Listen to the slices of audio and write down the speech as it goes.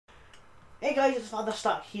Hey guys, it's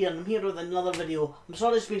FatherStack's here and I'm here with another video. I'm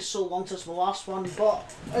sorry it's been so long since my last one,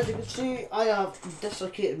 but as you can see I have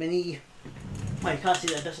dislocated my knee. Well, you can't see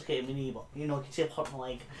that I dislocated my knee, but you know, you can see I've hurt my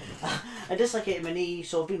leg. I dislocated my knee,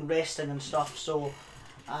 so I've been resting and stuff, so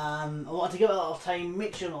I wanted to give it a little time,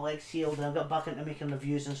 make sure my leg's healed, and I got back into making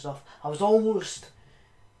reviews and stuff. I was almost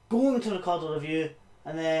going to record a review,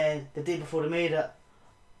 and then the day before I made it,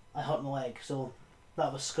 I hurt my leg, so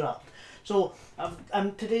that was scrapped. So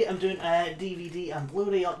today I'm doing a DVD and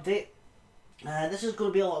Blu-ray update. This is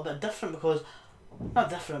going to be a little bit different because,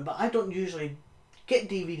 not different, but I don't usually get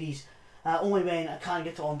DVDs. Only when I can't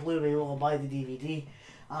get it on Blu-ray or I'll buy the DVD.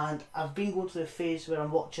 And I've been going through a phase where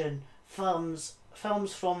I'm watching films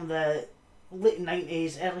from the late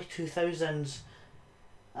 90s, early 2000s.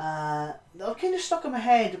 They're kind of stuck in my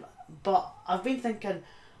head, but I've been thinking,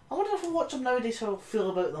 I wonder if I watch them nowadays how I'll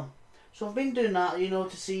feel about them. So I've been doing that, you know,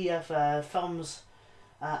 to see if films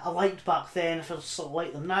I liked back then, if I still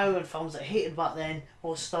like them now, and films that I hated back then,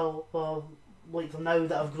 will still like them now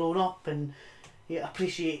that I've grown up and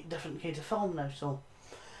appreciate different kinds of film now. So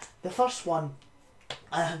the first one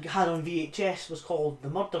I had on VHS was called The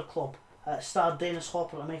Murder Club. It starred Dennis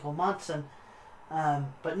Hopper and Michael Madsen,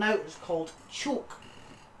 but now it's called Choke.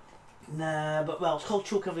 Well, it's called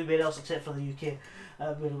Choke everywhere else except for the UK,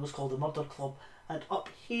 where it was called The Murder Club. And up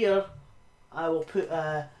here I will put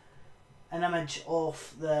an image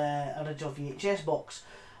of the original VHS box.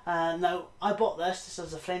 Now I bought this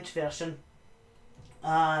is a French version,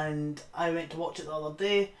 and I went to watch it the other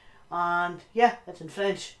day, and yeah, it's in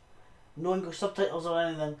French, no English subtitles or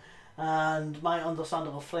anything, and my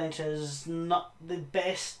understanding of French is not the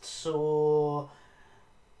best, so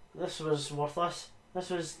this was worthless. This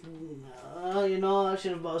was, you know, I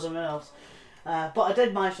should have bought something else. But I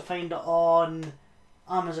did manage to find it on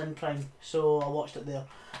Amazon Prime, so I watched it there,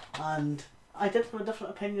 and I did have a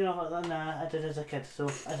different opinion of it than I did as a kid. So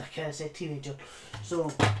as a kid, I say teenager.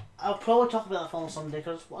 So I'll probably talk about that film someday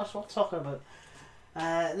because that's what I'm talking about.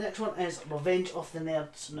 The next one is Revenge of the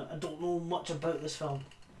Nerds. Now, I don't know much about this film.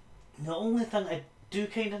 The only thing I do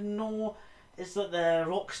kind of know is that the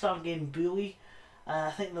Rockstar game Bully.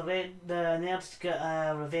 I think the nerds get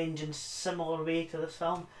revenge in a similar way to this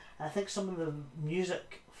film. I think some of the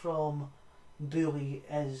music from Bully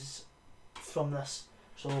is from this.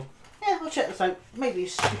 So yeah, I'll check this out. Might be a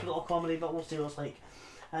stupid little comedy, but we'll see what it's like.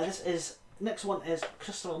 Next one is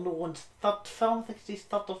Christopher Nolan's third film. I think it's his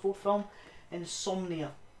third or fourth film,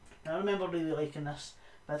 Insomnia. Now I remember really liking this,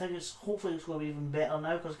 but I think hopefully it's going to be even better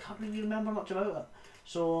now because I can't really remember much about it.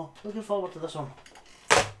 So looking forward to this one.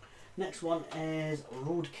 Next one is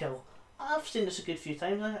Roadkill. I've seen this a good few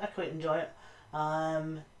times. I quite enjoy it.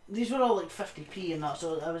 These were all like 50p and that,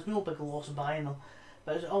 so there was no big loss buying them.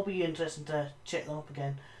 But it'll be interesting to check them up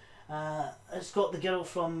again. It's got the girl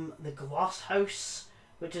from The Glass House,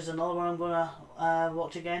 which is another one I'm going to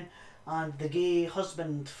watch again. And the gay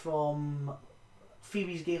husband from...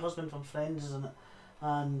 Phoebe's gay husband from Friends, isn't it?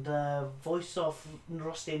 And voice of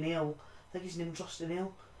Rusty Nail. I think his name's Rusty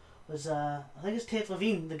Nail. Was I think it's Ted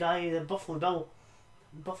Levine, the guy, the Buffalo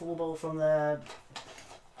Bill from the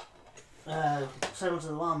Silence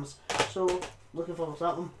of the Lambs. So looking forward to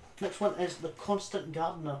that one. Next one is The Constant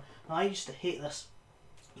Gardener. Now, I used to hate this,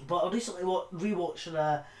 but I recently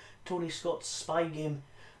rewatched Tony Scott's Spy Game,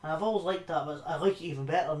 and I've always liked that, but I like it even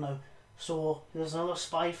better now. So there's another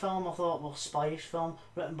spy film. I thought, well, spyish film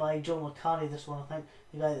written by John le Carre. This one, I think,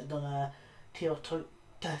 the guy that done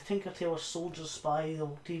Tinker Tailor Soldier Spy, the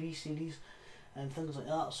TV series, and things like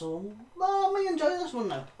that. So I may enjoy this one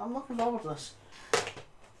now. I'm looking forward to this.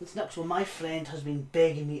 This next one, my friend has been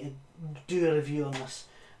begging me to do a review on this.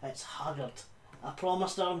 It's Haggard. I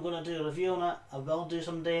promised her I'm going to do a review on it. I will do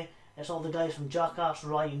someday. It's all the guys from Jackass,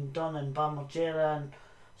 Ryan Dunn and Bam Margera, and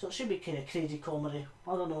so it should be kind of crazy comedy.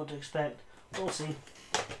 I don't know what to expect. We'll see.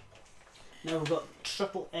 Now we've got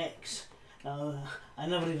Triple X. Now, I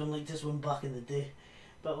never even liked this one back in the day,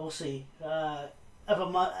 but we'll see. If I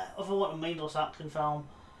want a mindless action film,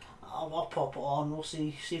 I'll pop it on. We'll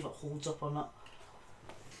see if it holds up or not.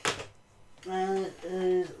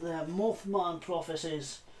 The Mothman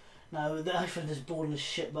Prophecies. Now, I found this boring as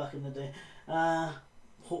shit back in the day.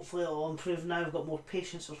 Hopefully it'll improve now. I've got more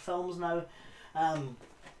patience for films now.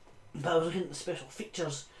 But I was looking at the special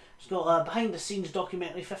features. It's got a behind the scenes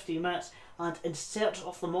documentary 15 minutes and In Search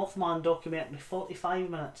of the Mothman documentary 45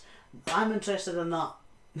 minutes. I'm interested in that.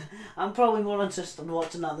 I'm probably more interested in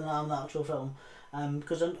watching that than I am the actual film.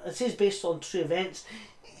 Because it says based on true events.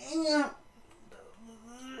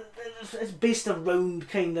 It's based around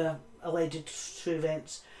kind of alleged true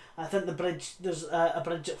events. I think there's a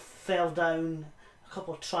bridge that fell down, a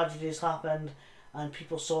couple of tragedies happened, and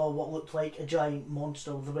people saw what looked like a giant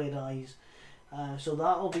monster with red eyes. So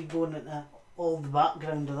that'll be going into all the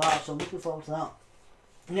background of that, so I'm looking forward to that.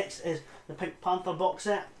 Next is the Pink Panther box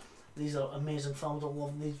set. These are amazing films, I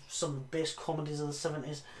love them. These are some of the best comedies of the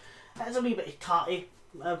 70s. It's a wee bit tatty.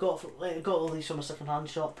 I got all these from a second hand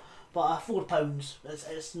shop, but £4,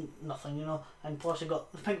 it's nothing, you know. And plus you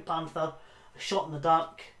got the Pink Panther, Shot in the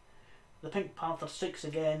Dark, the Pink Panther Strikes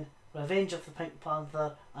Again, Revenge of the Pink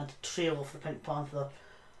Panther, and Trail of the Pink Panther.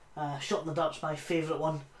 Shot in the Dark's my favourite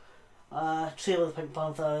one. Trail of the Pink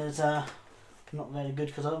Panther is not very good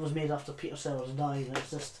because it was made after Peter Sellers died.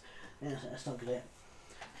 It's just, it's not great.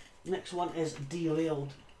 Next one is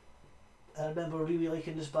Derailed. I remember really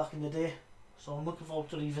liking this back in the day, so I'm looking forward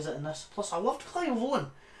to revisiting this. Plus I loved Clive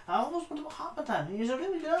Owen. I always wondered what happened to him. He's a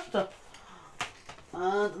really good actor.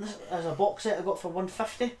 And this is a box set I got for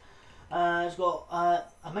 £1.50. It's got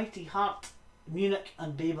A Mighty Heart, Munich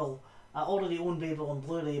and Babel. I already own Babel on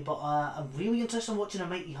Blu-ray, but I'm really interested in watching A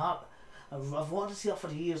Mighty Heart. I've wanted to see it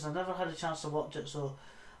for years. I've never had a chance to watch it, so,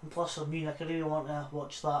 and plus for Munich, I really want to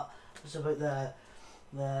watch that. It's about the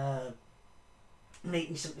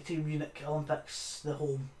 1972 Munich Olympics, the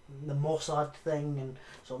Mossad thing, and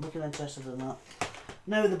so I'm looking interested in that.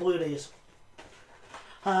 Now the Blu-rays.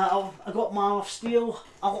 I got Man of Steel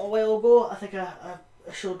a little while ago. I think I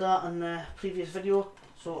showed that in the previous video.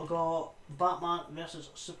 So I got Batman vs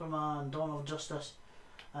Superman, Dawn of Justice.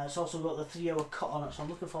 It's also got the 3-hour cut on it, so I'm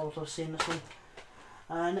looking forward to seeing this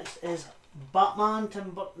one. Next is Batman,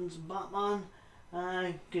 Tim Burton's Batman.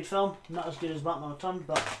 Good film, not as good as Batman Returns,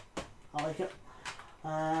 but I like it.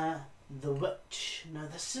 The Witch. Now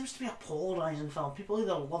this seems to be a polarising film. People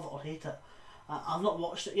either love it or hate it. I've not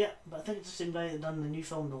watched it yet, but I think it's the same guy that done the new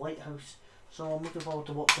film The Lighthouse, so I'm looking forward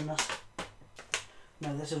to watching this.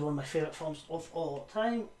 Now this is one of my favourite films of all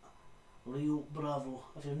time, Rio Bravo.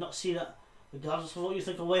 If you've not seen it, regardless of what you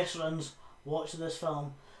think of westerns, watch this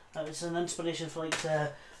film. It's an inspiration for like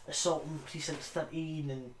Assault on Precinct 13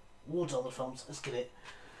 and loads of other films. It's great.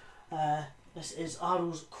 This is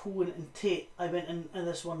Arrows, Cohen and Tate. I went in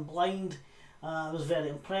this one blind. I was very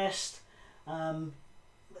impressed.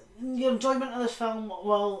 Your enjoyment of this film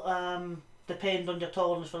will depend on your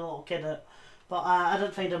tolerance for a little kid, but I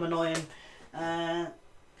didn't find him annoying.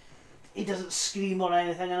 He doesn't scream or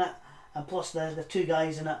anything in it, and plus the two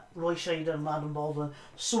guys in it, Roy Scheider and Adam Baldwin,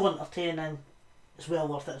 so entertaining. It's well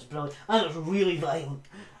worth it. It's brilliant, and it's really violent.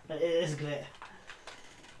 It is great.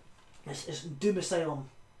 It's Doom Asylum.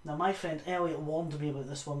 Now my friend Elliot warned me about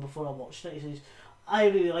this one before I watched it. He says, I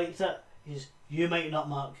really liked it. He says, you might not,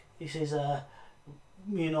 Mark. He says,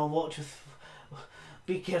 you know,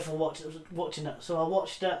 be careful watching it. So I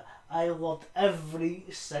watched it. I loved every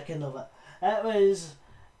second of it. It was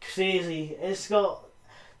crazy. It's got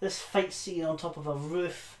this fight scene on top of a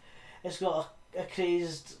roof. It's got a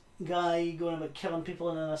crazed guy going about killing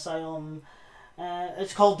people in an asylum.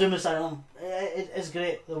 It's called Doom Asylum. It is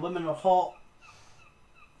great. The women are hot.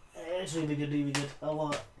 It's really good, really good. I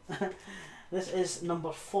love it. This is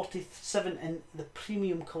number 47 in the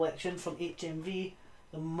premium collection from HMV,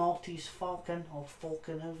 The Maltese Falcon, or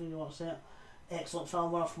Falcon, however you want to say it. Excellent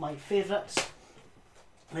film, one of my favourites.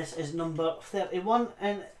 This is number 31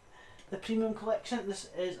 in the premium collection. This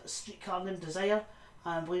is Streetcar Named Desire,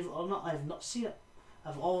 and believe it or not, I have not seen it.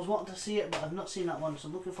 I've always wanted to see it, but I've not seen that one, so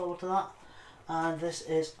I'm looking forward to that. And this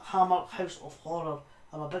is Hammer House of Horror.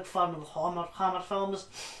 I'm a big fan of the Hammer films.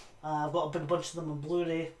 I've got a big bunch of them on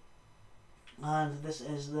Blu-ray. And this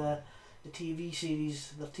is the TV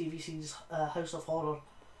series, House of Horror.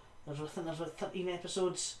 I think there's about 13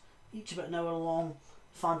 episodes, each about an hour long.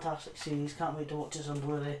 Fantastic series, can't wait to watch this on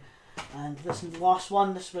Blu-ray. And this last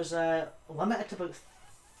one, this was limited to about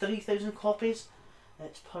 3,000 copies.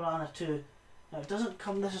 It's Piranha 2. Now it doesn't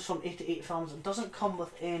come, this is from 88 Films, it doesn't come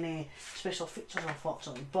with any special features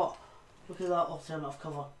unfortunately, but look at that alternative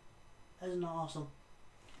cover. Isn't that awesome?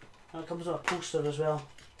 And it comes with a poster as well,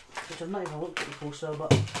 which I've not even looked at the poster,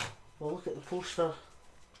 but we'll look at the poster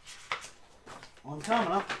on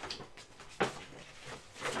camera.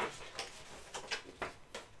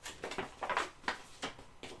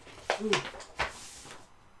 Ooh. There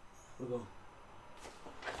we go.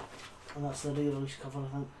 And that's the re-release cover,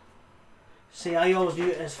 I think. See, I always knew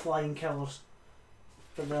it as Flying Killers,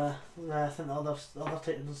 but I think the other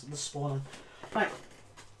title is The Spawning. Right,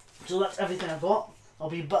 so that's everything I've got.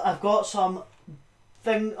 I've got some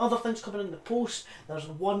other things coming in the post. There's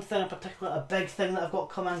one thing in particular, a big thing that I've got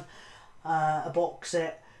coming, a box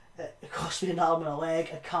set. It cost me an arm and a leg.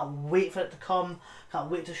 I can't wait for it to come.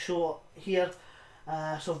 Can't wait to show it here.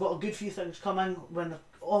 So I've got a good few things coming. When they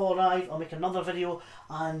all arrive, I'll make another video,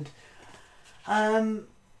 and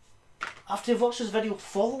after you've watched this video,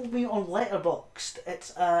 follow me on Letterboxd.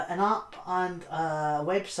 It's an app and a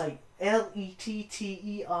website.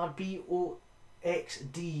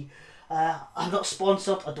 Letterboxd. I'm not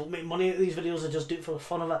sponsored, I don't make money out of these videos, I just do it for the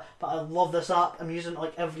fun of it, but I love this app. I'm using it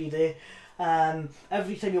like every day.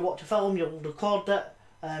 Every time you watch a film, you'll record it,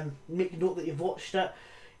 make a note that you've watched it.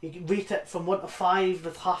 You can rate it from 1 to 5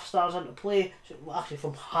 with half stars into play, so actually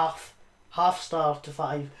from half star to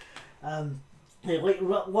 5. You write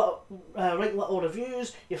little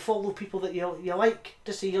reviews, you follow people that you like,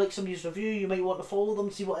 to say you like somebody's review, you might want to follow them,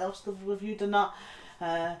 see what else they've reviewed and that.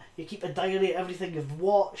 You keep a diary of everything you've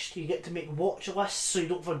watched, you get to make watch lists so you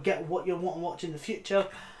don't forget what you want to watch in the future.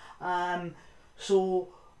 So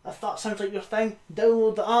if that sounds like your thing,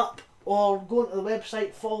 download the app or go into the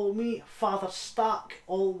website, follow me, FatherStack,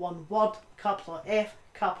 all one word, capital F,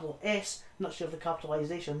 capital S, not sure if the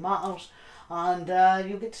capitalisation matters, and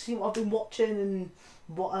you'll get to see what I've been watching and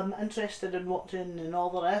what I'm interested in watching and all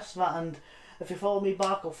the rest of it. And if you follow me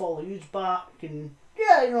back, I'll follow you back, and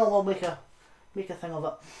yeah, you know, I'll make a thing of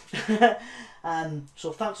it.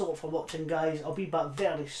 So thanks a lot for watching, guys. I'll be back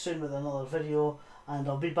very soon with another video, and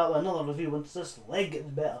I'll be back with another review once this leg gets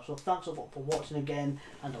better. So thanks a lot for watching again,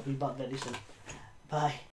 and I'll be back very soon. Bye.